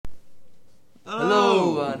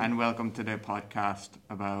and welcome to the podcast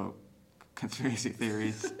about conspiracy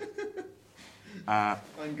theories.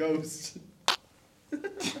 And ghosts.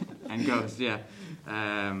 And ghosts, yeah.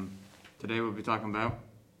 Today we'll be talking about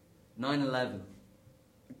 9/11.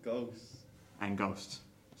 Ghosts. and ghosts.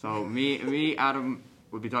 So me, Adam,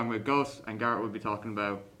 will be talking about ghosts, and Garrett will be talking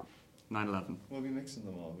about 9/11. We'll be mixing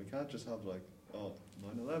them all. We can't just have like,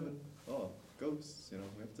 9/11, ghosts, we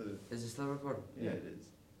have to... Is it still recording? Yeah, it is.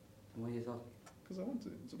 What are you talking? Because I want to.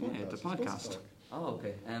 It's a Yeah, podcast. it's a You're supposed to podcast. talk. Oh,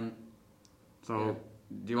 okay. So,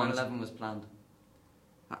 do you want 9/11 was planned.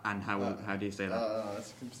 and how do you say that?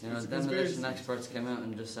 It's a You know, it's a demolition conspiracy. experts came out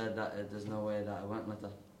and just said that there's no way that it went like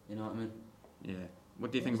that. You know what I mean? Yeah.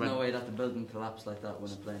 What do you think There's about? no way that the building collapsed like that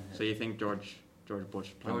when a plane hit. So you think George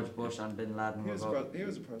Bush? planned George it? Bush and Bin Laden He were was, both. he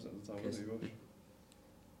was the president at the time, wasn't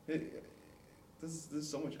he, Bush? There's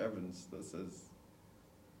so much evidence that says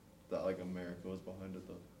that like America was behind it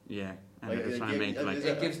though. Yeah, and Like, they're it trying to gave- make like is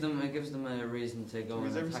It gives them a reason to go Have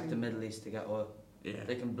and you ever attack seen- the Middle East to get oil. yeah,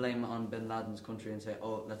 They can blame it on Bin Laden's country and say,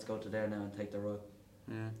 "Oh, let's go to there now and take their oil."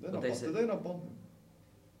 yeah, But they Did said- they not bomb him?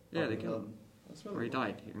 yeah. They Bin killed him, Laden? That's where or they he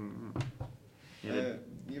bombed died. him. Yeah, they-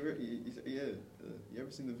 You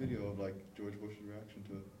ever seen the video of like George Bush's reaction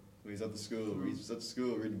to it? When he's at the school, he's at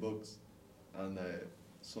school reading books, and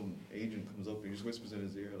some agent comes up and he just whispers in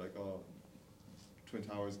his ear like, "Oh, Twin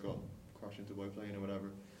Towers got crashed into by plane or whatever,"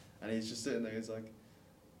 and he's just sitting there. He's like,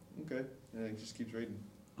 "Okay," and he just keeps reading.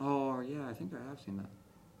 Oh yeah, I think I have seen that.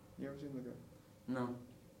 You ever seen the guy? No,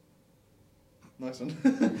 Nice one.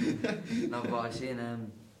 no, but I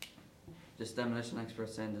seen just demolition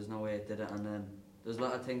experts saying there's no way it did it, and there's a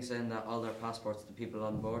lot of things saying that all their passports, the people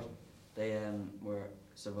on board, they were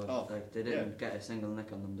survived. Oh, Like they didn't get a single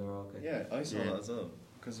nick on them. They were okay. Yeah, I saw Yeah. that as well.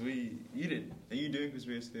 Because you did. Are you doing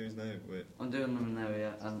conspiracy theories now? Wait. I'm doing them now,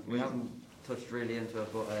 yeah, and we haven't touched really into it,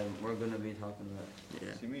 but we're going to be talking about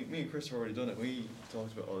Yeah, See, me and Chris have already done it. We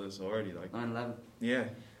talked about all this already. Like, 9/11. yeah,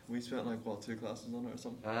 we spent like 2 classes on it or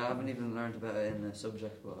something. I haven't even learned about it in the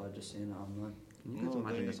subject, but I've just seen it online. you can No,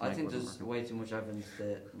 imagine they- this. I mic think wasn't there's working. way too much evidence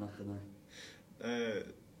to not deny.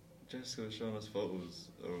 Jessica was showing us photos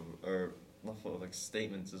or not photos, like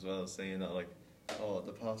statements as well, saying that like,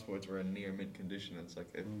 the passports were in near mint condition. It's like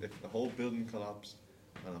if the whole building collapsed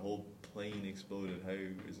and the whole plane exploded, how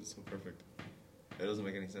is it so perfect? It doesn't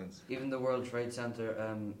make any sense. Even the World Trade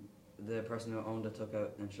Center, the person who owned it took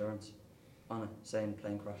out insurance on it, saying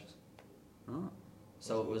plane crashes. Oh,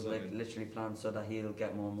 So it What was does that like mean? literally planned so that he'll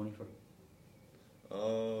get more money for it.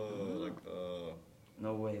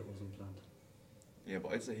 No way it wasn't planned. Yeah,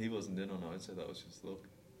 but I'd say he wasn't in on it. I'd say that was just luck,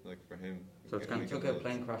 like for him. So it's kind He took out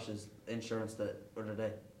plane crashes insurance the other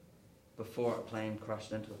day, before a plane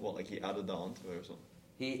crashed into it. What, like he added that onto it or something?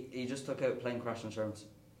 He just took out plane crash insurance.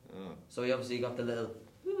 Oh. So he obviously got the little.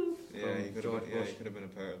 Yeah, he could George have. Yeah, Bush. he could have been a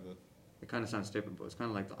part of it. it kind of sounds stupid, but it's kind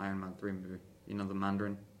of like the Iron Man 3 movie. You know, the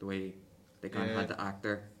Mandarin, the way they kind of Yeah. had the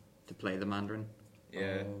actor to play the Mandarin.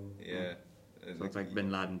 Yeah, Oh. yeah. So it's like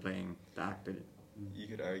Bin Laden playing the actor. You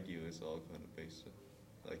could argue it's all kind of based.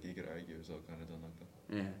 Like you could argue it's all kind of done like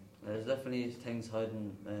that. Yeah. There's definitely things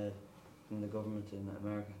hiding from the government in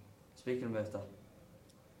America. Speaking about that,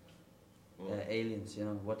 Well, aliens. You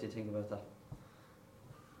know, what do you think about that?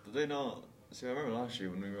 did they not? See, I remember last year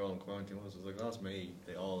when we were all in quarantine. It was like last May.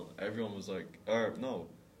 Everyone was like, or no,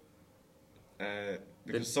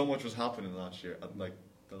 because so much was happening last year. At like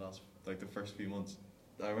the first few months.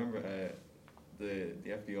 I remember the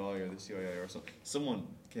FBI or the CIA or something. Someone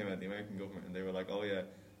came out, the American government, and they were like, "Oh yeah,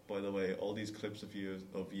 by the way, all these clips of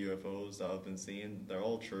UFOs that I've been seeing, they're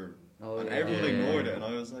all true." Oh, And yeah. everyone Yeah. ignored it, and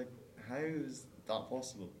I was like, "How is that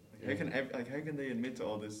possible? Like, Yeah. how can they admit to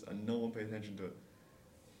all this and no one pay attention to it?"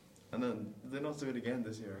 And then they not do it again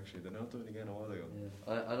this year. Actually, they not do it again a while ago.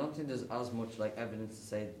 Yeah. I don't think there's as much like evidence to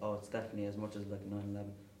say, oh, it's definitely as much as like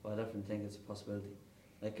 9/11, but I definitely think it's a possibility.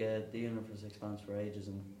 Like the universe expands for ages,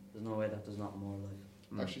 and there's no way that there's not more life.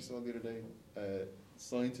 Mm. Actually, saw the other day,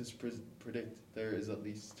 scientists predict there is at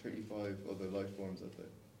least 35 other life forms out there.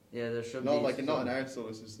 Yeah, there should Not be. like not in our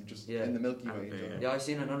solar system, just Yeah. in the Milky Way. in Okay, general. Yeah, I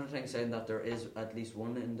seen another thing saying that there is at least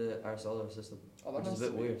one in our solar system, Oh, that which is has a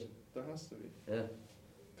to bit be. weird. There has to be. Yeah.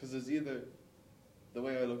 Because there's either, the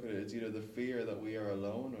way I look at it, it's either the fear that we are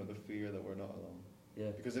alone or the fear that we're not alone.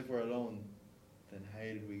 Yeah. Because if we're alone, then how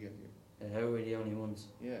did we get here? How are we the only ones?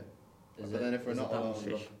 Yeah. Is But then if we're is it not that alone, much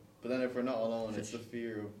Fish. luck? But then if we're not alone, it's Fish. the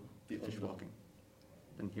fear of the Fish unknown. walking.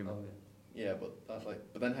 Than human. Oh, Yeah,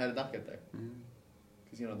 but then how did that get there? Mm.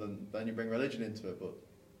 Because then you bring religion into it, but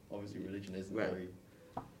obviously religion isn't Well- very,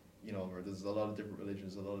 where there's a lot of different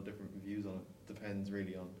religions, a lot of different views on it. Depends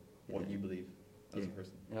really on what Yeah. you believe. as a Yeah.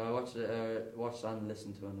 person. Yeah, I watched and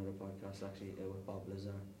listened to another podcast actually with Bob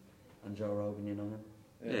Lazar and Joe Rogan. You know him?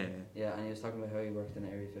 Yeah. Yeah, and he was talking about how he worked in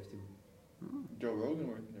Area 51. Joe Rogan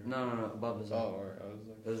working there. No, Bob Lazar. Oh, alright. I was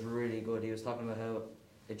like, It was really good. He was talking about how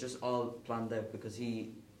it just all planned out because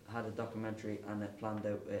he had a documentary and it planned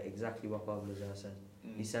out exactly what Bob Lazar said.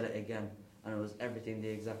 He said it again, and it was everything the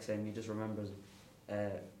exact same. He just remembers.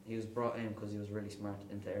 He was brought in because he was really smart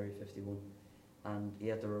into Area 51, and he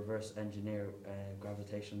had to reverse engineer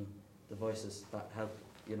gravitational devices that help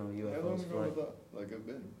How long UFOs ago fly. would that like have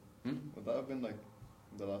been? Hmm? Would that have been like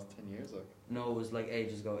the last 10 years? Like, No, it was like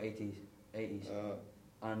ages ago, 80s,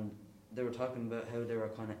 and they were talking about how they were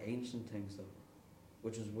kind of ancient things though,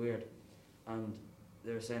 which was weird, and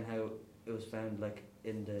they were saying how it was found like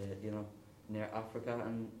in the near Africa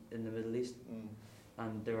and in the Middle East,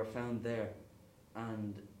 and they were found there,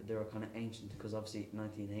 and they were kind of ancient because obviously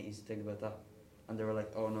 1980s. Think about that, and they were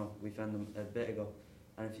like, oh no, we found them a bit ago,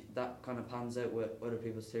 and if that kind of pans out with other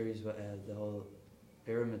people's theories with the whole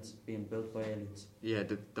pyramids being built by aliens. Yeah,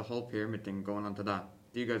 the whole pyramid thing going on to that.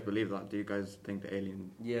 Do you guys believe that? Do you guys think the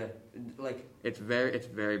alien? Yeah, like It's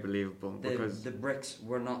very believable because the bricks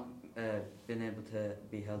were not been able to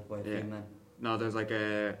be held by a few Yeah. men. no, there's like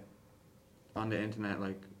on the internet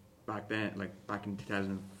like back in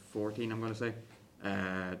 2014 I'm gonna say,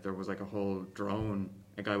 there was like a whole drone.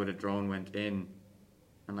 A guy with a drone went in,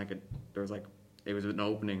 and there was it was an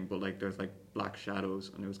opening, but like there's like black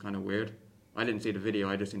shadows, and it was kind of weird. I didn't see the video.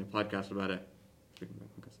 I just seen a podcast about it. Speaking about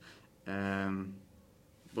podcasts.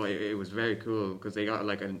 But it was very cool because they got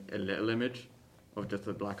like a little image of just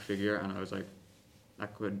a black figure, and I was like,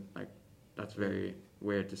 that's very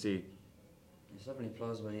weird to see. It's definitely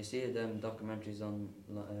plausible. You see them documentaries on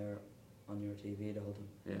your TV the whole time.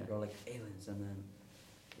 Yeah. They're like aliens, and then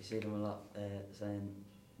you see them a lot saying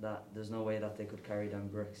that there's no way that they could carry down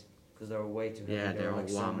bricks because they were way too heavy. Yeah, they they're were like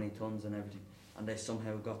all so one. many tons and everything, and they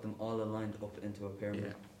somehow got them all aligned up into a pyramid.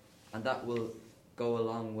 Yeah. And that will go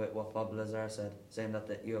along with what Bob Lazar said, saying that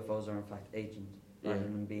the UFOs are in fact ancient rather Yeah.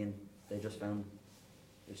 than being they just found,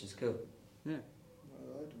 which is cool. Yeah.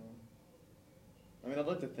 I don't know. I mean, I'd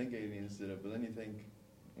like to think aliens did it, but then you think,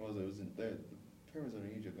 what was it? It was in there. The pyramids are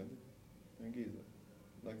in Egypt, aren't they? They're in Giza.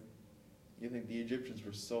 Like, you think the Egyptians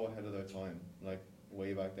were so ahead of their time, like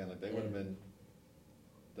way back then. Like they would have Yeah. been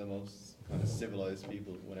the most kind of civilized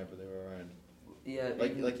people whenever they were around. Yeah,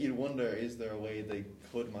 Like you'd wonder, is there a way they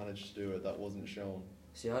could manage to do it that wasn't shown?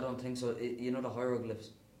 see, I don't think so. You know the hieroglyphs.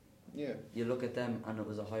 Yeah. You look at them, and it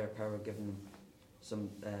was a higher power giving them some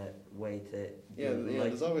way to. Yeah, do, yeah.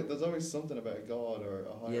 like- There's always something about a god or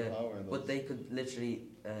a higher Yeah, power in those. but they could literally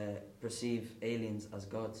perceive aliens as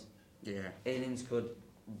gods. Yeah. Aliens could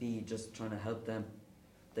be just trying to help them.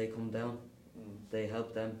 They come down, they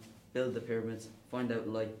help them build the pyramids, find out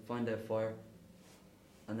light, find out fire,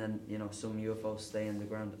 and then some UFOs stay in the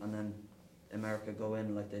ground, and then America go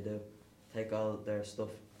in like they do, take all their stuff,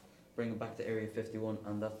 bring it back to Area 51,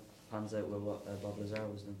 and that pans out with what Bob Lazar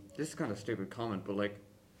was doing. This is kind of a stupid comment, but like,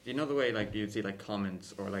 do you know the way like you'd see like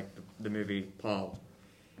comments or like the movie Paul,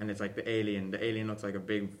 and it's like the alien looks like a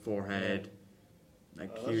big forehead,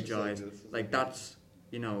 like Oh, that's huge just like eyes, this, it's like like- that's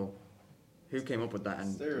who came up with that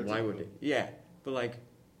and why would Stereotypical. it? Yeah, but like,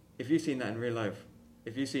 if you've seen that in real life,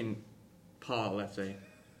 if you've seen Paul, let's say,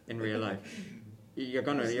 in real life, you're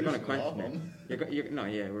gonna question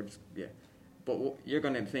it. But you're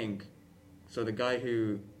gonna think. So the guy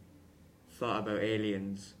who thought about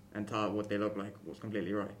aliens and thought what they look like was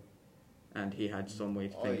completely right, and he had some way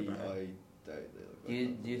to think about it. I doubt they look Do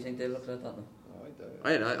like you think they look like that now? that.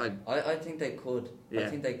 I doubt it. I I think they could. I Yeah.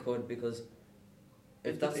 think they could because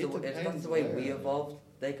if It that's de- the it if that's depends the way where. we evolved,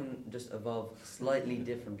 they can just evolve slightly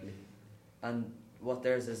differently, and what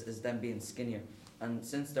theirs is them being skinnier. And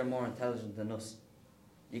since they're more intelligent than us,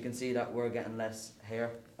 you can see that we're getting less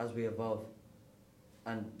hair as we evolve,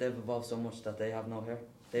 and they've evolved so much that they have no hair.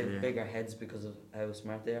 They have Yeah. bigger heads because of how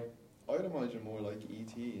smart they are. I'd imagine more like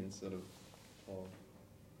E.T. instead of Paul.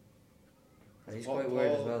 And he's Paul- quite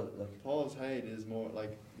weird as Paul- well. Like, Paul's head is more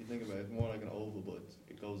like, you think about it, it's more like an oval, but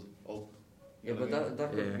it goes up. yeah, You know but what I mean?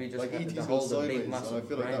 that could Yeah. be just like the E.T.'s whole goes the sideways, big and massive I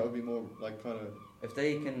feel like brain. that would be more like kind of. If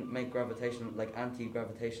they can make gravitational, like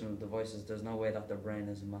anti-gravitational devices, there's no way that their brain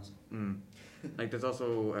isn't massive. Like there's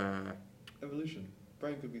also Evolution.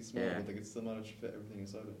 Brain could be small, Yeah. but they could still manage to fit everything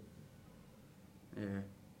inside it. yeah.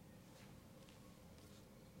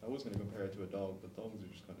 I was going to compare it to a dog, but dogs are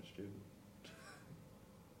just kind of stupid.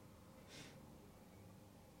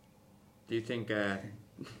 Do you think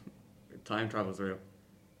time travel's real?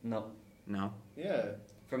 No, No. Yeah.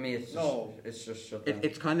 for me it's just No. it's just shut down.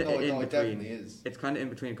 It's kind of No, in no, it between. definitely is. It's kind of in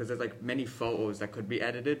between because there's like many photos that could be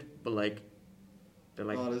edited, but like they're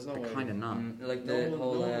like No, there's no they're way. kind of not. Like No the one,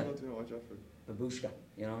 whole no one do watch Effort. Babushka,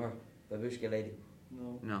 you know her, Babushka lady.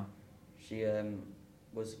 No. No. She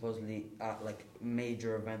was supposedly at like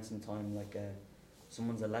major events in time, like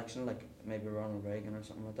someone's election, like maybe Ronald Reagan or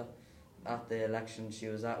something like that. At the election, she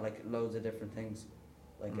was at like loads of different things,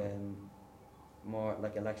 like more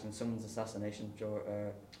like election, someone's assassination,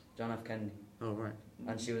 John F. Kennedy, Oh right.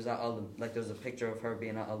 and she was at all them. Like there's a picture of her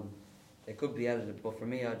being at all them. It could be edited, but for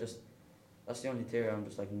me, that's the only theory. I'm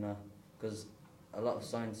just like nah, because a lot of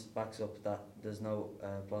science backs up that there's no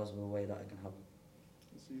plausible way that it can happen.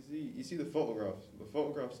 So you see the photographs. The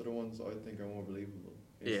photographs are the ones I think are more believable.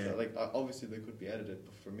 It's Yeah. Like obviously they could be edited,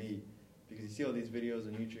 but for me, because you see all these videos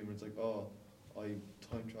on YouTube, and it's like, oh, I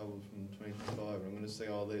time traveled from 2025, and I'm going to say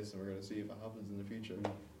all this, and we're going to see if it happens in the future.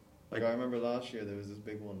 Like I remember last year there was this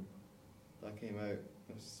big one that came out.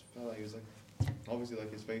 This fella, he was like, obviously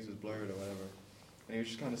like his face was blurred or whatever, and he was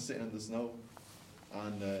just kind of sitting in the snow,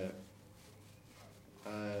 and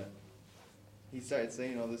he started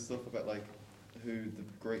saying all this stuff about like who the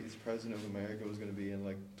greatest president of America was going to be in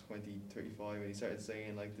like 2035, and he started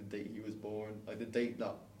saying like the date he was born, like the date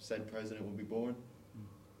that said president would be born,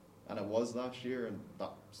 and it was last year, and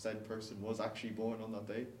that said person was actually born on that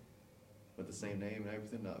day with the same name and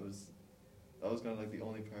everything. That was kind of like the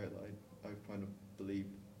only part that I kind of believed.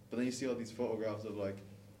 But then you see all these photographs of like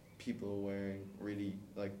people wearing really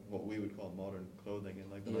like what we would call modern clothing in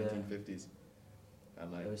like the 1950s,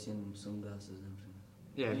 and like I've seen sunglasses and everything.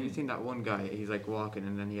 Yeah, have you seen that one guy? He's like walking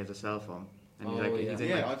and then he has a cell phone. And he's Oh, like, yeah. he's in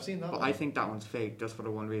yeah, like, I've seen that. but one. I think that one's fake just for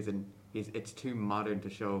the one reason. It's too modern to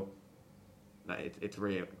show that it's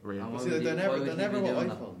real. And See, why like, would they're he never be with doing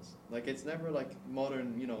that? iPhones. Like it's never like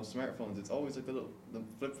modern, smartphones. It's always like the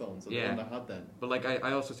flip phones. Like Yeah. the one that had then. But like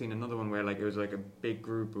I also seen another one where like it was like a big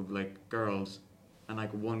group of like girls, and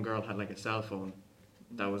like one girl had like a cell phone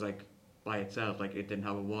that was like by itself, like it didn't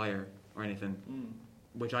have a wire or anything,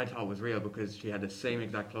 which I thought was real because she had the same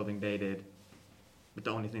exact clothing they did, but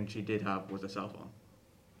the only thing she did have was a cell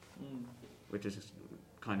phone, which is just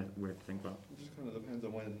kind of weird to think about. It just kind of depends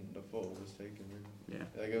on when the photo was taken. Really.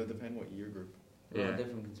 Yeah. Like it would depend what year group. A lot of Yeah.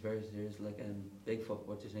 different conspiracy theories, like Bigfoot.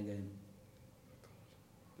 What do you think of him?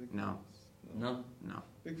 No. No, No.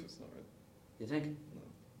 Bigfoot's not real. you think?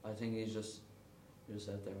 No. I think he's just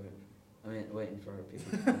out there waiting for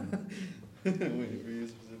people. Wait, for you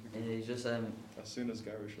specifically. And he's just As soon as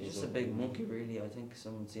Gary shows he's just a up. big monkey, really. I think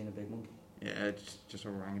someone's seen a big monkey. Yeah, it's just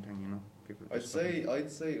orangutan, you know. People I'd just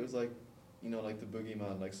say it was like, like the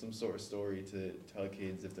boogeyman, like some sort of story to tell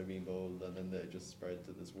kids if they're being bold, and then they just spread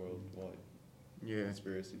to this worldwide yeah.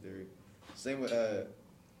 conspiracy theory. Same with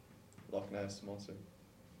Loch Ness monster.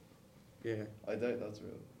 Yeah. I doubt that's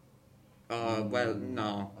real. Well,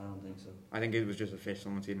 no. I don't think so. I think it was just a fish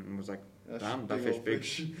someone seen it and was like, That's damn, that big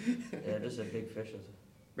fish old big. Yeah, just a big fish. Is it?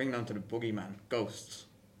 Bring on to the boogeyman, ghosts.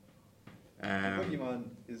 The boogeyman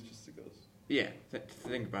is just a ghost. Yeah,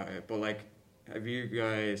 think about it. But like, have you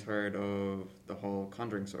guys heard of the whole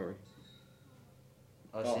Conjuring story?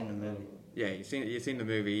 I've seen the movie. Yeah, you've seen the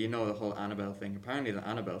movie. You know the whole Annabelle thing. Apparently, the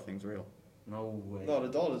Annabelle thing's real. No way. No, the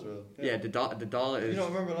doll is real. Yeah, the doll is.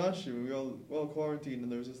 Remember last year we were all quarantined,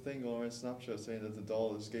 and there was this thing going around Snapchat saying that the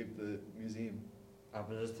doll escaped the museum. But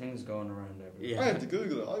there's things going around everywhere. Yeah. I had to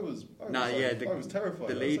Google it. I was terrified.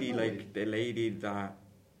 The I was lady, "No like way." the lady that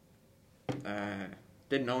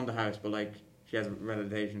didn't own the house, but like she has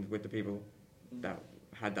relations with the people that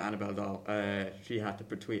had the Annabelle doll. She had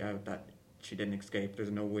to tweet out that she didn't escape.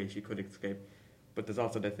 There's no way she could escape. But there's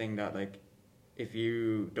also the thing that like, if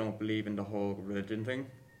you don't believe in the whole religion thing,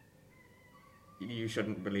 you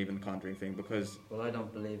shouldn't believe in the Conjuring thing because. Well, I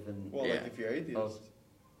don't believe in. Well, Yeah. like if you're atheist. Oh.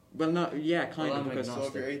 Well, no, yeah, kind Well, of I'm because So if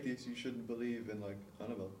agnostic. you're atheist, you shouldn't believe in like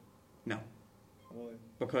Annabelle. No. Why?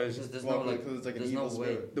 because Because there's Well, no like. because it's like an there's evil no way.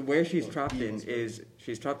 spirit. the where she's Well, trapped evil in spirit. is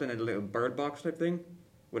she's trapped in a little bird box type thing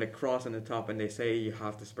with a cross on the top, and they say you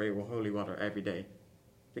have to spray with holy water every day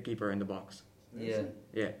to keep her in the box. Yeah.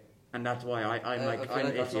 Yeah, and that's why I'm I feel like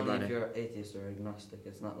that's iffy only about if it. you're atheist or agnostic.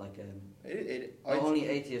 It's not like I'd- only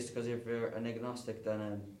atheist, because if you're an agnostic,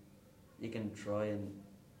 then you can try and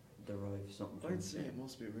derive something from I'd say it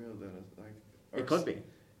must be real then. Like, or It could be.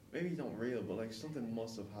 Maybe not real, but like something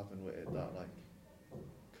must have happened with it that like,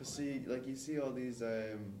 cause see, like you see all these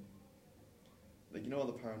like all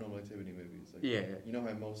the Paranormal Activity movies. Like, Yeah. You know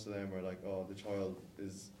how most of them are like, oh, the child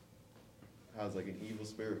has like an evil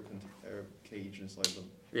spirit cage inside them.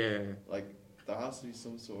 Yeah. Like there has to be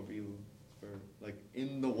some sort of evil spirit like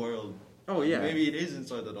in the world. Oh yeah. Maybe it is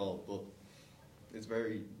inside the doll, but it's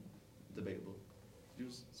very debatable. You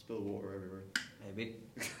just spill water everywhere. Maybe.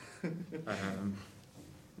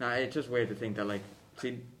 Nah, it's just weird to think that like,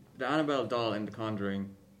 see, the Annabelle doll in The Conjuring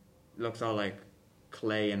looks all like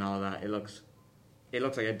clay and all that. It looks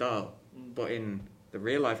like a doll, but in the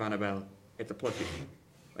real life Annabelle, it's a plushie,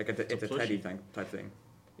 like it's a teddy type thing.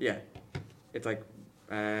 Yeah, it's like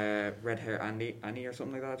red hair Annie or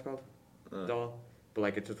something like that. It's called doll, but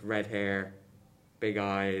like it's just red hair, big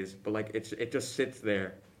eyes, but like it just sits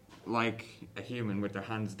there like a human with their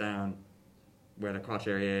hands down where the crotch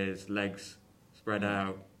area is, legs spread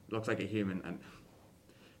out, looks like a human, and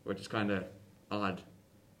which is kind of odd.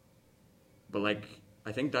 But like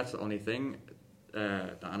I think that's the only thing,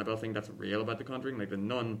 the Annabelle thing that's real about The Conjuring. Like the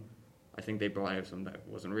Nun, I think they brought out something that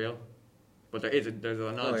wasn't real. But there's a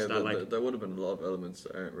nod that like there would have been a lot of elements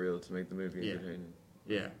that aren't real to make the movie entertaining.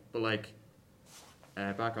 Yeah, but like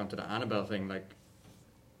back onto the Annabelle thing, like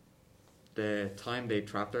the time they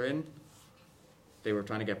trapped her in, they were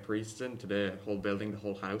trying to get priests into the whole building, the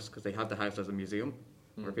whole house, because they have the house as a museum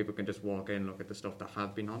where people can just walk in, look at the stuff that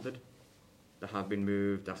have been haunted, that have been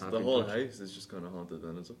moved, that have the been whole touched. house is just kind of haunted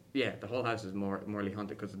then, is it? Yeah, the whole house is morally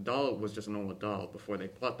haunted because the doll was just a normal doll before they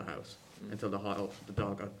bought the house until the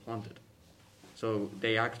doll got haunted. So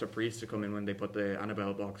they asked a priest to come in when they put the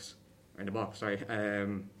Annabelle box, or in the box, sorry,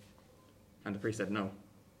 and the priest said no,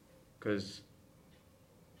 because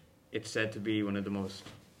it's said to be one of the most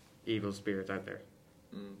evil spirits out there.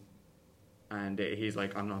 And he's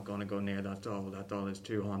like, I'm not going to go near that doll is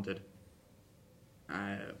too haunted.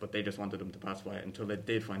 But they just wanted him to pacify it until they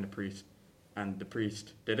did find a priest, and the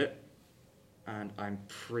priest did it, and I'm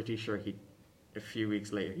pretty sure a few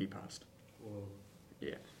weeks later he passed. Whoa.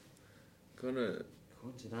 Yeah. Kind of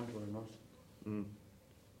coincidental or not?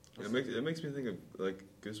 It makes me think of like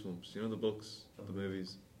Goosebumps. You know the books, the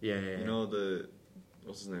movies. Yeah. You know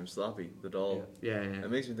what's his name? Slappy, the doll. Yeah. It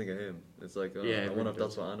makes me think of him. It's like I wonder if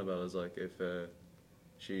that's what Annabelle is like if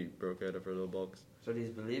she broke out of her little box. So do you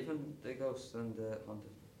believe in the ghosts and the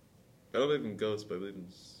haunted? I don't believe in ghosts, but I believe in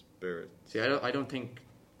spirits. See, I don't think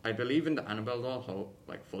I believe in the Annabelle doll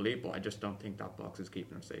like fully, but I just don't think that box is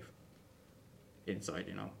keeping her safe.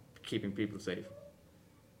 Inside, keeping people safe.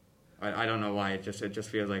 I don't know why. It just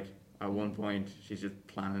feels like at one point she's just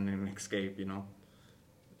planning an escape,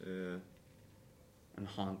 Yeah. and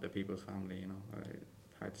haunt the people's family.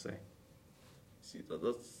 Hard to say. See,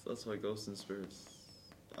 that's why ghosts and spirits.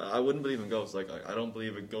 I wouldn't believe in ghosts. Like I don't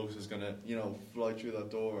believe a ghost is gonna fly through that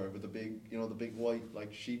door with the big white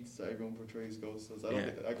like sheets that everyone portrays ghosts as. I don't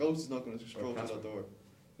think a ghost is not gonna stroll through that door.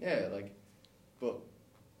 Yeah, but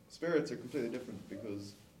spirits are completely different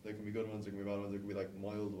because there can be good ones, there can be bad ones, there can be like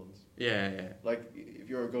mild ones. Yeah. Like if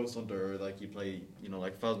you're a ghost hunter or like you play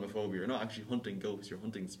like Phasmophobia, you're not actually hunting ghosts, you're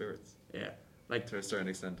hunting spirits. Yeah. Like to a certain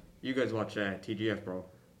extent. You guys watch TGF, bro.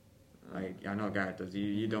 I know Garrett does.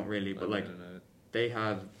 You don't really, but like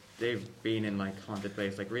they've been in like haunted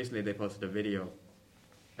place. Like recently they posted a video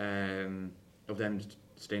of them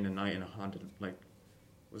staying the night in a haunted, like,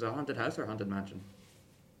 was it a haunted house or a haunted mansion?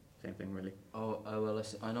 Same thing really. Oh well,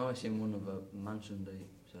 I know I seen one of a mansion, they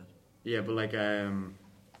said. Yeah, but like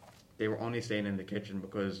they were only staying in the kitchen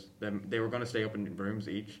because they were going to stay up in rooms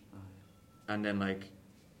each, and then like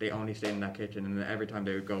they only stayed in that kitchen, and then every time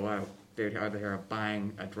they would go out they would either hear a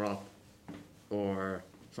bang, a drop, or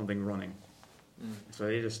something running. So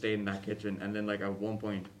they just stayed in that kitchen, and then like at one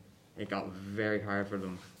point it got very hard for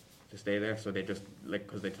them to stay there, so they just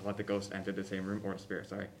because they thought the ghost entered the same room, or a spirit,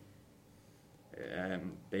 sorry.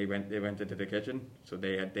 They went into the kitchen, so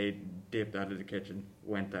they dipped out of the kitchen,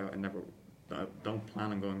 went out, and never don't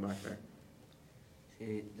plan on going back there.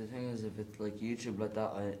 See, the thing is, if it's like YouTube like that,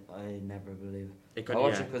 I never believe it. I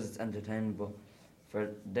watch it because it's entertaining, but for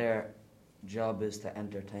their job is to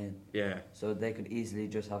entertain. Yeah. So they could easily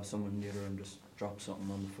just have someone in the other room just drop something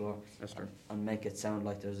on the floor. That's true. And make it sound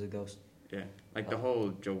like there's a ghost. Yeah, like the whole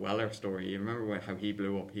Joe Weller story. You remember how he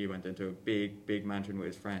blew up? He went into a big mansion with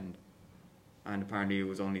his friend, and apparently it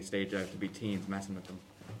was only staged out to be teens messing with him.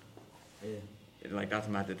 Yeah. Like that's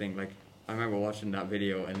mad to think. Like I remember watching that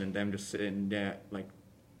video and then them just sitting there. Like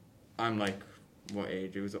I'm like, what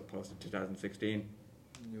age? It was up posted 2016.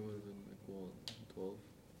 You would have been like 12.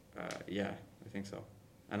 Yeah, I think so.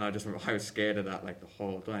 And I was scared of that like the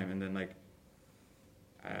whole time. And then like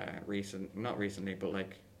not recently, but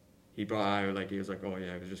like he brought out, like he was like, oh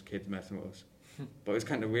yeah, it was just kids messing with us. But it was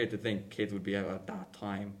kind of weird to think kids would be out at that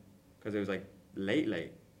time because it was like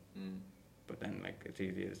late. But then like it's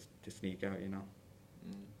easy to sneak out,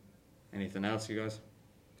 Anything else, you guys?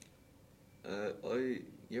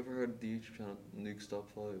 You ever heard of the YouTube channel Nuke Stop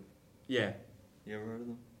 5? Yeah. You ever heard of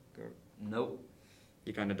them? Nope.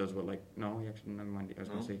 He kind of does what no, he actually never mind. I was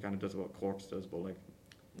going to say he kind of does what Corpse does, but like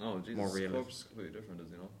no, Jesus, more realistic. Corpse is completely different,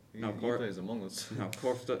 you know. No, he Cor- plays Among Us. No,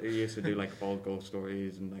 Corpse used to do like old ghost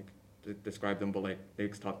stories and like describe them, but like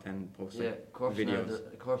Luke's top 10 posts Yeah, like Corpse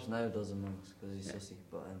videos. Corpse now does Among Us because he's Yeah. sissy.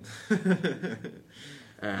 But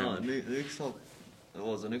No, Nick's top. What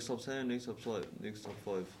was it? Nick's top 10, Nick's top 5, Nick's top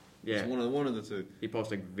 5. Yeah, It's one of the two. he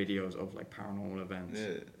posts like videos of like paranormal events.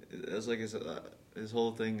 Yeah, it's like his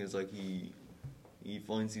whole thing is like he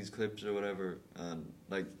finds these clips or whatever, and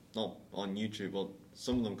like not on YouTube. Well,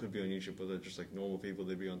 some of them could be on YouTube, but they're just like normal people.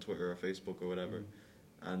 They'd be on Twitter or Facebook or whatever,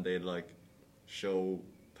 and they'd like show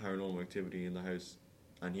paranormal activity in the house,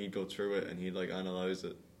 and he'd go through it and he'd like analyze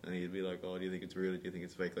it, and he'd be like, "Oh, do you think it's real? Do you think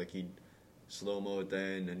it's fake?" Like he'd slow mo it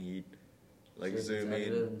down and he'd like zoom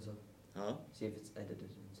in. Huh? See if it's edited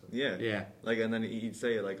and stuff. Yeah. Yeah. Like, and then he'd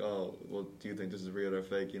say like, "Oh, well, do you think this is real or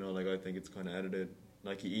fake?" You know, like I think it's kind of edited.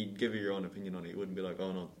 Like he'd give you your own opinion on it. He wouldn't be like,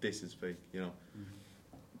 "Oh no, this is fake," you know.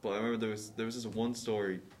 But I remember there was this one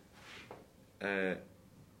story. I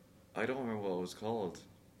don't remember what it was called,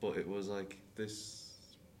 but it was like this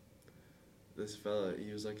fella.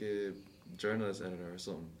 He was like a journalist editor or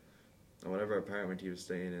something, and whatever apartment he was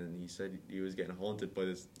staying in, he said he was getting haunted by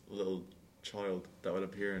this little child that would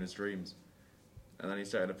appear in his dreams, and then he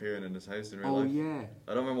started appearing in his house in real life. Yeah.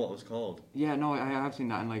 I don't remember what it was called. Yeah, no, I have seen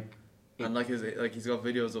that, and like. And like he's got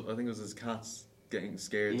videos of, I think it was his cats getting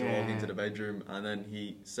scared to walk into the bedroom, and then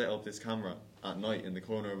he set up this camera at night in the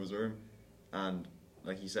corner of his room, and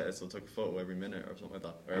like he set it so it took a photo every minute or something like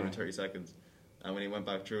that, or every 30 seconds. And when he went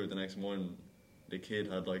back through it the next morning, the kid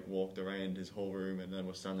had like walked around his whole room and then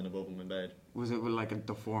was standing above him in bed. Was it with like a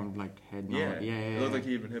deformed like head? No, Yeah. yeah. It looked like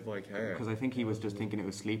he'd been hit by a car. Because I think he was just thinking it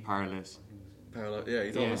was sleep paralysis. Yeah,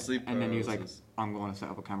 he thought it was sleep paralysis. And then he was like, "I'm going to set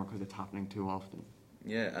up a camera because it's happening too often."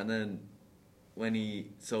 Yeah, and then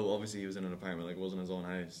so obviously he was in an apartment, like it wasn't his own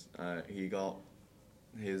house. He got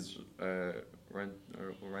his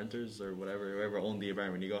renters or whatever, whoever owned the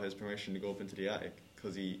apartment, he got his permission to go up into the attic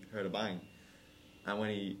because he heard a bang. And when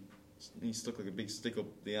he stuck like a big stick up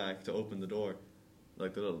the attic to open the door,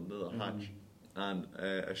 like the little hatch, and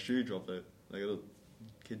a shoe dropped out, like a little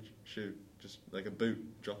kid shoe, just like a boot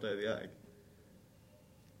dropped out of the attic.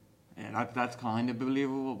 Yeah, that's kind of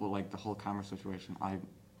believable, but like the whole camera situation,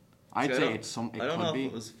 I'd say it's some. I don't know if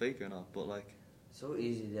it was fake or not, but like. So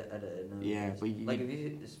easy to edit it now. Yeah, but like if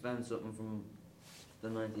you found something from the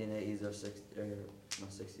 1980s or 60s, or not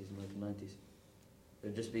 60s, like 90s,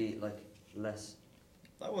 it'd just be like less.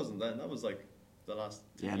 That wasn't then. That was like the last.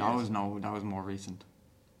 Yeah, years. that was more recent.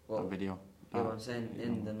 Well, that video. Yeah, I'm saying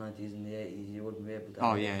in the 90s and the 80s, you wouldn't be able to.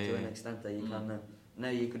 To an extent that you can now. Now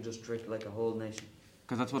you could just trick like a whole nation.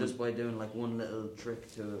 Because that's what. Just by doing like one little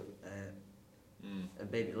trick to a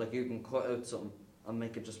baby, like you can cut out something and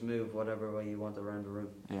make it just move whatever way you want around the room.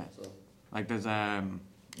 Yeah. So. Like there's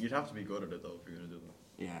You'd have to be good at it though if you're gonna do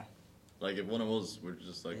that. Yeah. Like if one of us were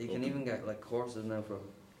just like. You can even get like courses now for.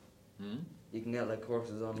 You can get like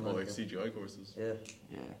courses on. Oh, like CGI courses. Yeah.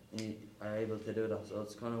 Yeah. And you are able to do that, so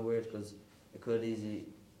it's kind of weird because it could easily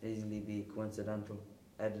be coincidental,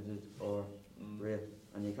 edited or real,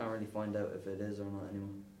 and you can't really find out if it is or not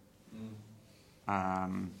anymore.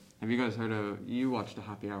 Have you guys heard of? You watched the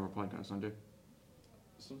Happy Hour podcast, don't you?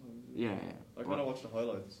 Sometimes. Yeah. I kind of watch the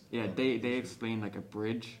highlights. Yeah, they explain like a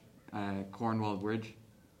bridge, Cornwall Bridge,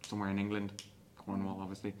 somewhere in England, Cornwall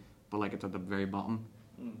obviously, but like it's at the very bottom,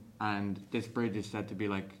 and this bridge is said to be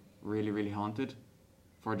like really really haunted,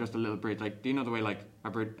 for just a little bridge. Like, do you know the way like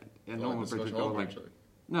a bridge, a normal bridge would go like?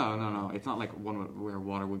 No, it's not like one where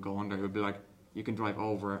water would go under. It would be like you can drive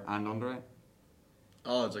over it and under it.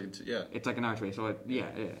 Oh, it's like It's like an archway, so yeah.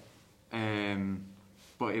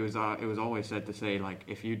 But it was always said to say like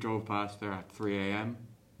if you drove past there at 3 a.m.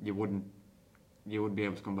 you wouldn't be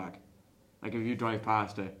able to come back. Like if you drive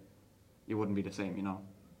past it, you wouldn't be the same, you know.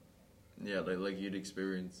 Yeah, like you'd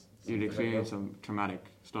experience. Some traumatic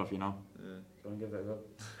stuff, you know. Yeah. Go and give it a go.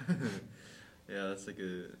 Yeah, that's like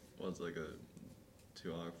a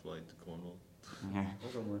 2-hour flight to Cornwall. Yeah.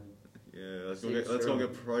 Yeah, let's go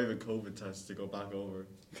get private COVID tests to go back over.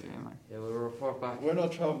 Yeah, man. Yeah, we'll report back. We're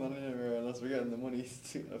not travelling anywhere unless we're getting the money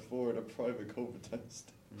to afford a private COVID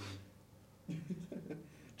test.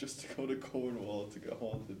 Just to go to Cornwall to get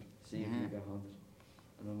haunted. See if we get haunted.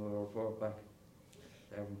 And then we'll report back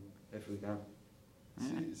to everyone, if we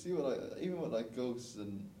can. See what even with like ghosts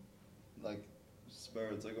and like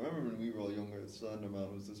spirits, like I remember when we were all younger,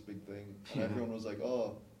 Slenderman was this big thing. And everyone was like,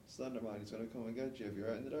 "Oh, Slenderman, he's gonna come and get you if you're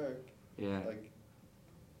out in the dark." Yeah. Like,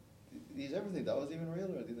 do you ever think that was even real,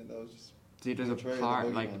 or do you think that was just? See, there's a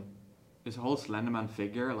part like this whole Slenderman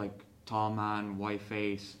figure, like tall man, white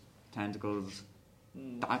face, tentacles.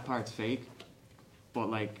 That part's fake, but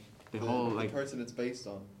like the whole like person it's based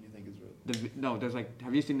on, you think is real? No, there's like,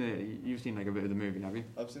 have you seen you've seen like a bit of the movie, have you?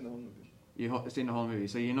 I've seen the whole movie. You've seen the whole movie,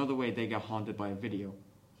 so you know the way they get haunted by a video.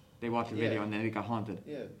 They watch a video and then they get haunted.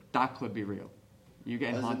 Yeah. That could be real. You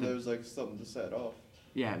getting As haunted. in there's like something to set it off.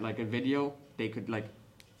 Yeah, like a video, they could like,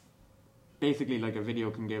 basically like a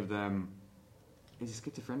video can give them, is it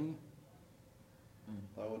schizophrenia?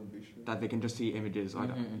 I wouldn't be sure. That they can just see images.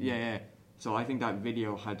 Yeah. So I think that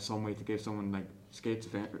video had some way to give someone like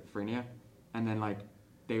schizophrenia, and then like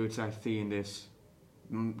they would start seeing this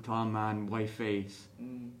tall man, white face,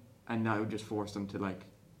 and that would just force them to like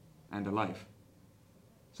end their life.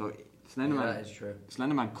 So Slenderman, that is true.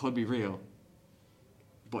 Slenderman could be real,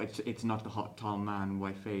 but it's not the hot tall man,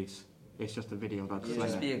 white face. It's just a video that's It'd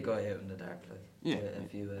just be a guy out in the dark, like. Yeah.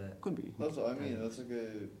 If you. Could be. That's what I mean. That's like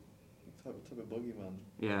a type of boogeyman.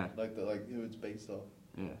 Yeah. Like who it's based off.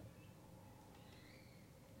 Yeah.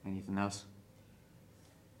 Anything else?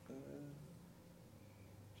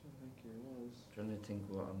 Trying to think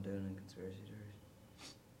what I'm doing in conspiracy theories.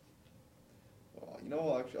 You know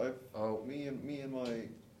what? Actually, me and my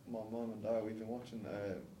mom and dad, we've been watching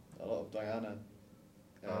a lot of Diana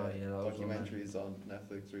documentaries on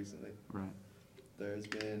Netflix recently. Right.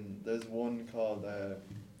 There's one called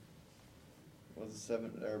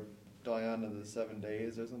Diana the 7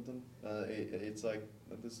 Days or something. It's like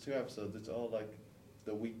there's 2 episodes. It's all like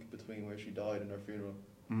the week between where she died and her funeral.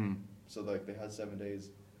 So like they had 7 days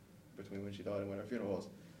between when she died and when her funeral was,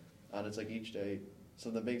 and it's like each day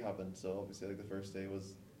something big happened. So obviously like the first day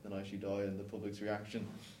was the night she died and the public's reaction,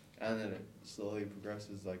 and then it slowly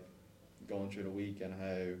progresses like going through the week and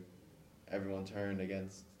how everyone turned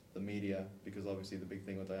against the media, because obviously the big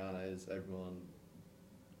thing with Diana is not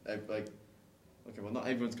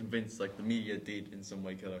everyone's convinced like the media did in some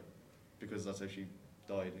way kill her, because that's how she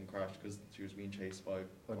died and crashed, because she was being chased by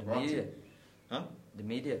the media. Huh? The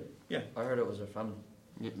media? Yeah. I heard it was her family.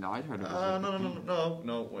 Yeah, no, I heard it was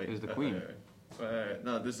no, wait. It was the Queen.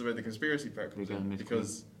 No, this is where the conspiracy part comes in,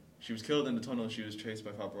 because she was killed in the tunnel, she was chased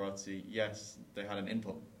by paparazzi. Yes, they had an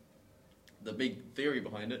input. The big theory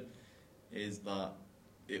behind it is that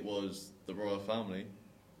it was the royal family,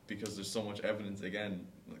 because there's so much evidence, again,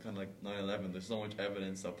 kind of like 9/11, there's so much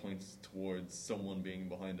evidence that points towards someone being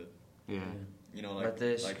behind it. Yeah. You know, But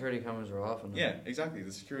the security cameras were off. Yeah, exactly.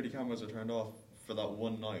 The security cameras are turned off for that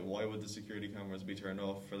one night. Why would the security cameras be turned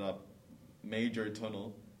off for that major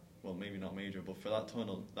tunnel? Well, maybe not major, but for that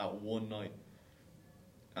tunnel, that one night.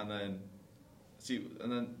 And then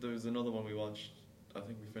there was another one we watched. I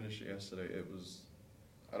think we finished it yesterday. It was,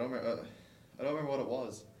 I don't remember what it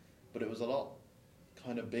was, but it was a lot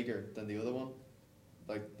kind of bigger than the other one,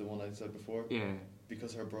 like the one I said before. Yeah.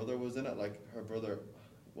 Because her brother was in it. Like her brother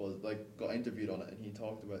was like got interviewed on it, and he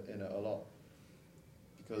talked about in it a lot.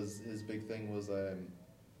 Because his big thing was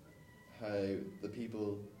how the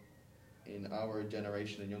people in our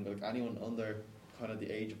generation and younger, like anyone under kind of the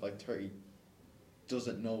age of like 30,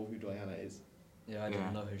 doesn't know who Diana is. Yeah, I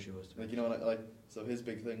didn't know who she was. Like, you know, like so his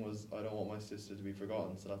big thing was, I don't want my sister to be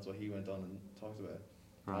forgotten. So that's why he went on and talked about it.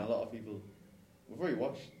 Right. And a lot of people, we've already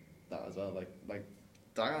watched that as well. Like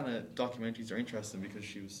Diana documentaries are interesting because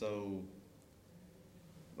she was so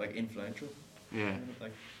like influential. Yeah.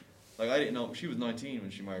 Like I didn't know she was 19 when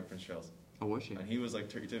she married Prince Charles. Oh, was she? And he was like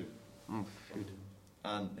 32. Oh, shoot.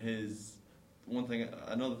 And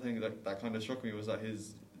another thing that kind of struck me was that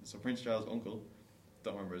Prince Charles' uncle,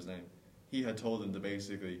 don't remember his name, he had told him to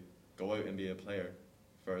basically go out and be a player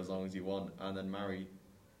for as long as you want, and then marry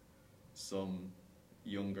some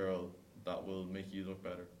young girl that will make you look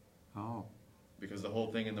better. Oh. Because the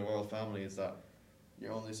whole thing in the royal family is that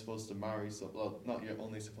you're only supposed to marry not you're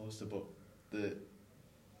only supposed to, but the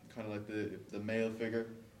kind of like the male figure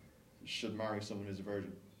should marry someone who's a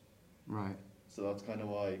virgin. Right. So that's kind of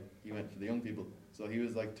why he went for the young people. So he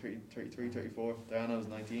was like 33, 34, Diana was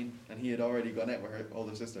 19, and he had already gone out with her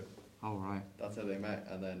older sister. Oh, right. That's how they met,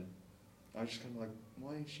 and then I was just kind of like,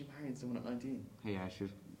 why is she marrying someone at 19? Yeah,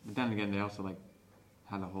 but then again, they also like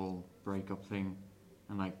had a whole breakup thing,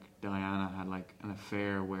 and like Diana had like an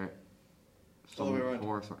affair where All the way around.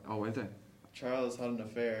 Oh, is it? Charles had an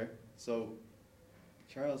affair, so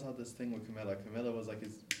Charles had this thing with Camilla. Camilla was like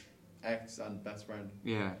his ex and best friend.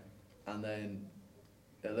 Yeah. And then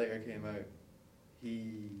it later came out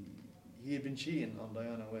he had been cheating on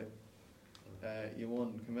Diana with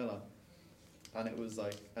Camilla, and it was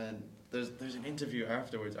like, and there's an interview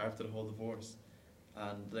afterwards after the whole divorce,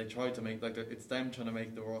 and they tried to make it's them trying to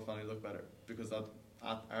make the royal family look better, because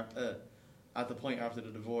at the point after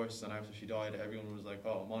the divorce and after she died, everyone was like,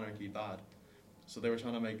 oh, monarchy bad, so they were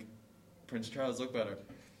trying to make Prince Charles look better,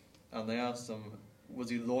 and they asked him,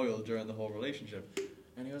 was he loyal during the whole relationship,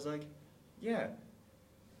 and he was like, yeah.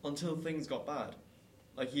 until things got bad.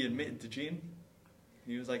 Like, he admitted to cheating.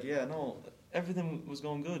 He was like, yeah, no, everything was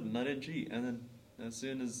going good and I didn't cheat. And then as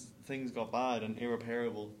soon as things got bad and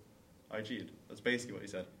irreparable, I cheated. That's basically what he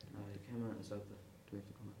said. No, you came out and said that. Do we have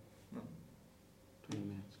to come out? No. 20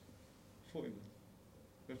 minutes. 40 minutes.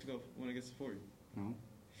 We have to go when it gets to 40. No.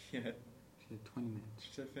 Yeah. She said 20 minutes.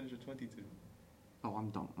 She said finish at 22. Oh, I'm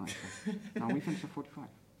done. Right, okay. No, we finished at 45.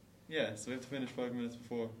 Yeah, so we have to finish 5 minutes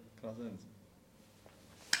before class ends.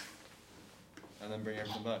 And then bring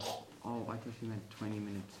everything back. Oh, I thought you meant 20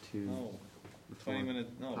 minutes to... No. before 20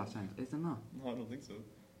 minutes, no. class ends. Is it not? No, I don't think so.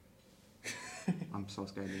 I'm so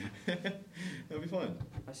scared of you. It'll be fine.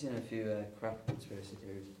 I've seen a few crap conspiracy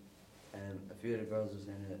theories. A few of the girls were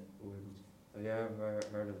saying it weird ones. Have you ever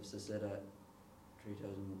heard of Cicada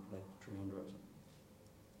 3,300 or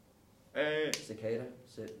something? Cicada?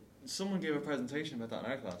 Someone gave a presentation about that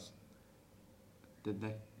in our class. Did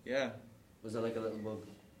they? Yeah. Was it like a little bug?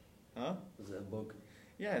 Huh? Was it a bug?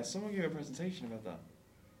 Yeah, someone gave a presentation about that.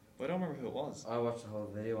 But I don't remember who it was. I watched the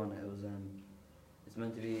whole video on it. It was it's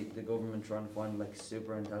meant to be the government trying to find like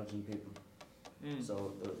super intelligent people.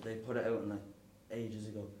 So they put it out in like ages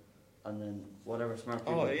ago, and then whatever smart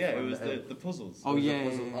people. Oh yeah, it found was out. the puzzles. Oh There was yeah, a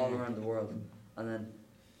puzzle yeah, all yeah. around the world, and then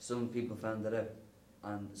some people found it out,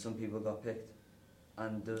 and some people got picked,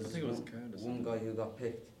 and there I was think it was Candace. one guy who got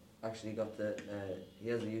picked actually got the he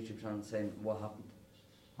has a YouTube channel saying what happened,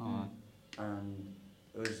 Alright. and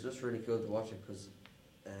it was just really cool to watch it because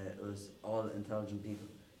it was all intelligent people.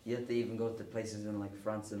 Yet they even go to places in like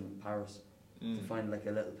France and Paris to find like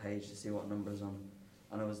a little page to see what numbers on,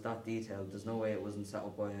 and it was that detailed. There's no way it wasn't set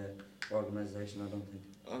up by a organisation. I don't think.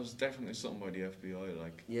 It was definitely something by the FBI,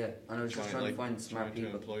 like. Yeah, and I was just trying to find smart trying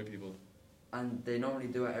people. to employ people. And they normally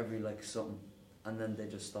do it every like something, and then they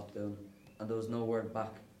just stop doing it. And there was no word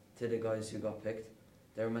back to the guys who got picked.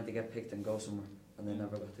 They were meant to get picked and go somewhere, and they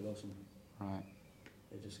never got to go somewhere. Right.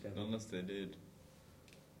 They just got. Unless they did.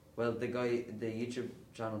 Well, the guy, the YouTube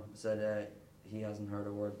channel said he hasn't heard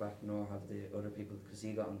a word back, nor have the other people, because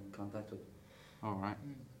he got in contact with. Alright.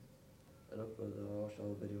 I looked good. I watched the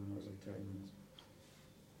whole video and it was like 30 minutes.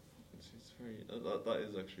 It's very. That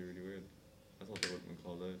is actually really weird. I thought they would have been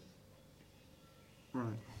called out.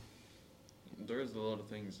 Right. There is a lot of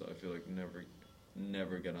things that I feel like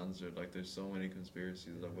never get answered. Like there's so many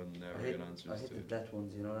conspiracies that will never I hate get answers the to. death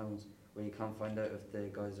ones, you know that ones where you can't find out if the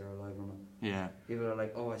guys are alive or not. Yeah. People are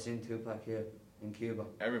like, oh, I seen Tupac here in Cuba.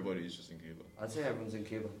 Everybody's just in Cuba. I'd say everyone's in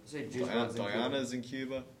Cuba. I'd say Juice WRLD's in Cuba. Diana's in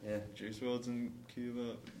Cuba. Yeah. Juice WRLD's in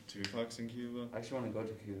Cuba. Tupac's in Cuba. I actually want to go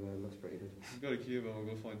to Cuba. It looks pretty good. Let's go to Cuba and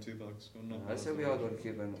we'll go find Tupac's. I say we all go to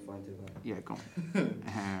Cuba and find Tupac. Yeah, go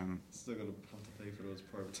on. Still gotta have to pay for those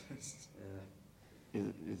private tests. Yeah.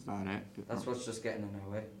 Is that it? That's what's just getting in our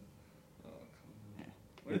way. Oh, come on. Yeah.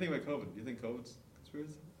 What do you think about COVID? Do you think COVID's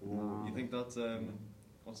conspiracy? No. You think that's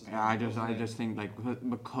what's his Yeah, name? I just think like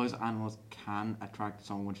because animals can attract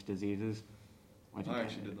so much diseases. I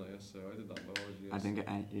actually did that yesterday. I did that in biology yesterday.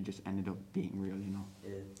 I think it just ended up being real, you know.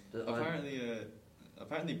 Yeah.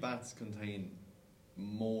 Apparently bats contain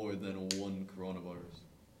more than one coronavirus.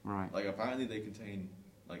 Right. Like apparently they contain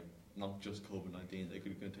like not just COVID-19. They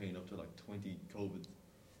could contain up to like 20 COVID,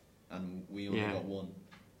 and we only got one.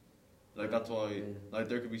 Like that's why like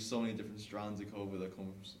there could be so many different strands of COVID that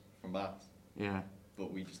comes from bats. Yeah.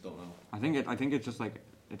 But we just don't know. I think it's just like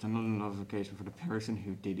it's another notification for the person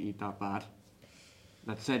who did eat that bat.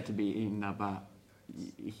 That's said to be eating that bat.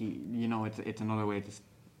 It's another way to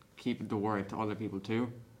keep the word to other people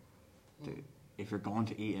too. If you're going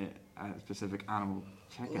to eat a specific animal,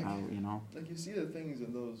 check it out. You know. Like you see the things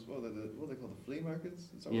in those what they call the flea markets.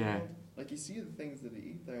 Is that Yeah. what like you see the things that they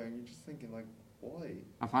eat there, and you're just thinking like, why?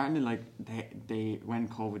 Apparently, like they when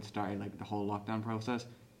COVID started, like the whole lockdown process,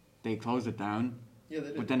 they closed it down. Yeah, they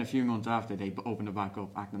did. But then a few months after, they opened it back up,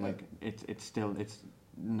 acting like it's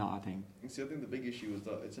not a thing. You see, I think the big issue is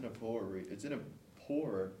that it's in a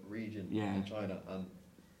poorer region Yeah. in China, and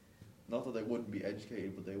not that they wouldn't be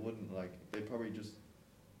educated, but they wouldn't they'd probably just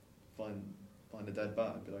find a dead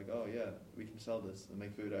bat and be like, oh yeah, we can sell this and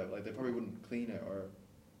make food out. Like they probably wouldn't clean it or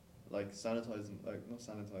like sanitize them, like not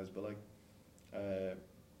sanitize, but like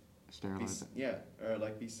Sterilize it. yeah, or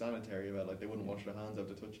like be sanitary about like they wouldn't wash their hands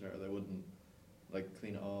after touching it, or they wouldn't like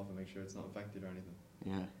clean it off and make sure it's not infected or anything.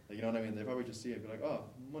 Yeah. Like, you know what I mean? They probably just see it and be like, oh,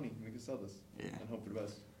 money, we can sell this Yeah. and hope for the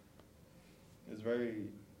best. It's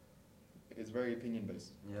very opinion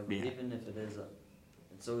based. Yeah, but Yeah. even if it is,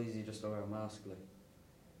 it's so easy just to wear a mask. Like,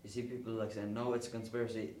 you see people like saying, "No, it's a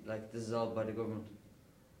conspiracy. Like this is all by the government."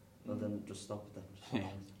 Well, then just stop it. Then. Just wear a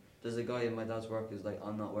mask. There's a guy in my dad's work who's like,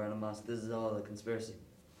 "I'm not wearing a mask. This is all a conspiracy.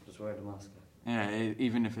 Just wear the mask." Yeah,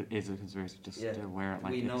 even if it is a conspiracy, just wear it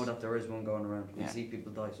like we this. know that there is one going around. We Yeah. see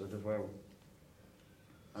people die, so just wear one.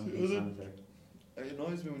 And So be then- sanitary. It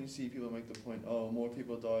annoys me when you see people make the point, oh, more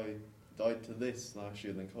people died to this last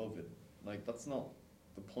year than COVID. Like, that's not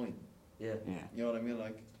the point. Yeah. Yeah. You know what I mean?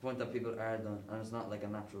 Like, The point that people are done, and it's not like a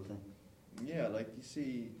natural thing. yeah, like you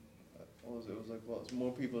see, what was it? It was like what?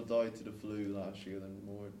 More people died to the flu last year than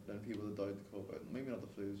people that died to COVID. Maybe not the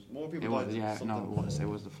flu. More people It died was, to yeah, something. no, it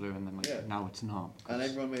was the flu, and then like, Yeah. now it's not. And 'cause-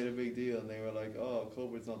 everyone made a big deal, and they were like, "Oh,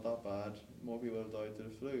 COVID's not that bad. More people have died to the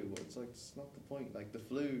flu." But it's like it's not the point. Like the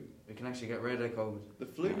flu, We can actually get rid of COVID.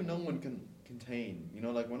 Yeah. no one can contain. You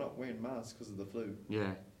know, like we're not wearing masks because of the flu,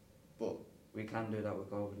 Yeah. but We can do that with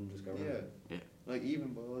COVID and just get rid of yeah, it. Yeah. like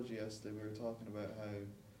even biology yesterday, we were talking about how,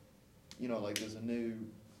 you know, like there's a new,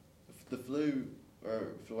 the flu or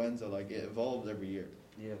influenza, like it evolves every year.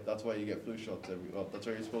 Yeah. That's why you get flu shots that's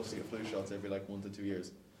why you're supposed to get flu shots every like 1 to 2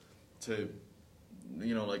 years, to,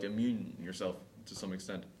 you know, like immune yourself to some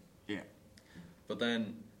extent. Yeah. But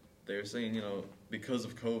then they were saying, you know, because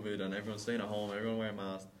of COVID and everyone staying at home, everyone wearing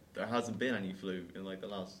masks, there hasn't been any flu in like the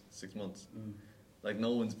last 6 months. Mm. Like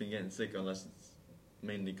no one's been getting sick unless it's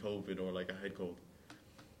mainly COVID or like a head cold.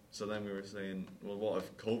 So then we were saying, well, what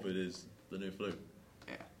if COVID is the new flu?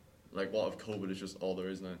 Yeah. Like what if COVID is just all there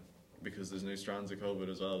is now? Because there's new strands of COVID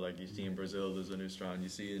as well. Like you see in Brazil, there's a new strand. You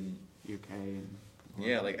see in UK. And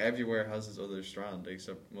yeah, like everywhere has this other strand,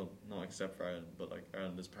 except well, not except for Ireland, but like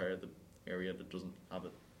Ireland is part of the area that doesn't have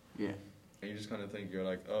it. Yeah. And you just kind of think you're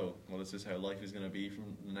like, oh, well, is this how life is going to be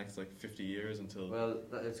from the next like 50 years until? Well,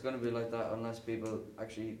 it's going to be like that unless people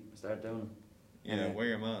actually start doing it. Yeah, Yeah. wear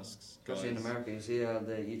your masks, guys. Especially in America, you see how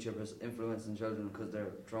the YouTubers influencing children because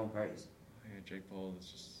they're throwing parties. Yeah, Jake Paul is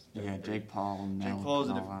just. Yeah, Jake Paul. Jake Nelk Paul's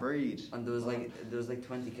a and all different that. breed. And there was like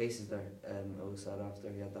 20 cases there. It was sad after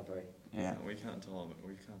he had that party. Yeah. We can't talk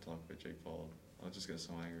about Jake Paul. I'll just get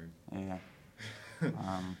so angry. Yeah.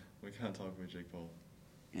 We can't talk about Jake Paul.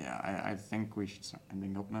 Yeah, I think we should start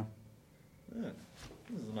ending up now. Yeah,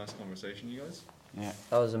 this is a nice conversation, you guys. Yeah.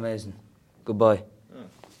 That was amazing. Goodbye. Yeah,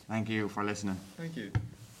 Thank you for listening. thank you.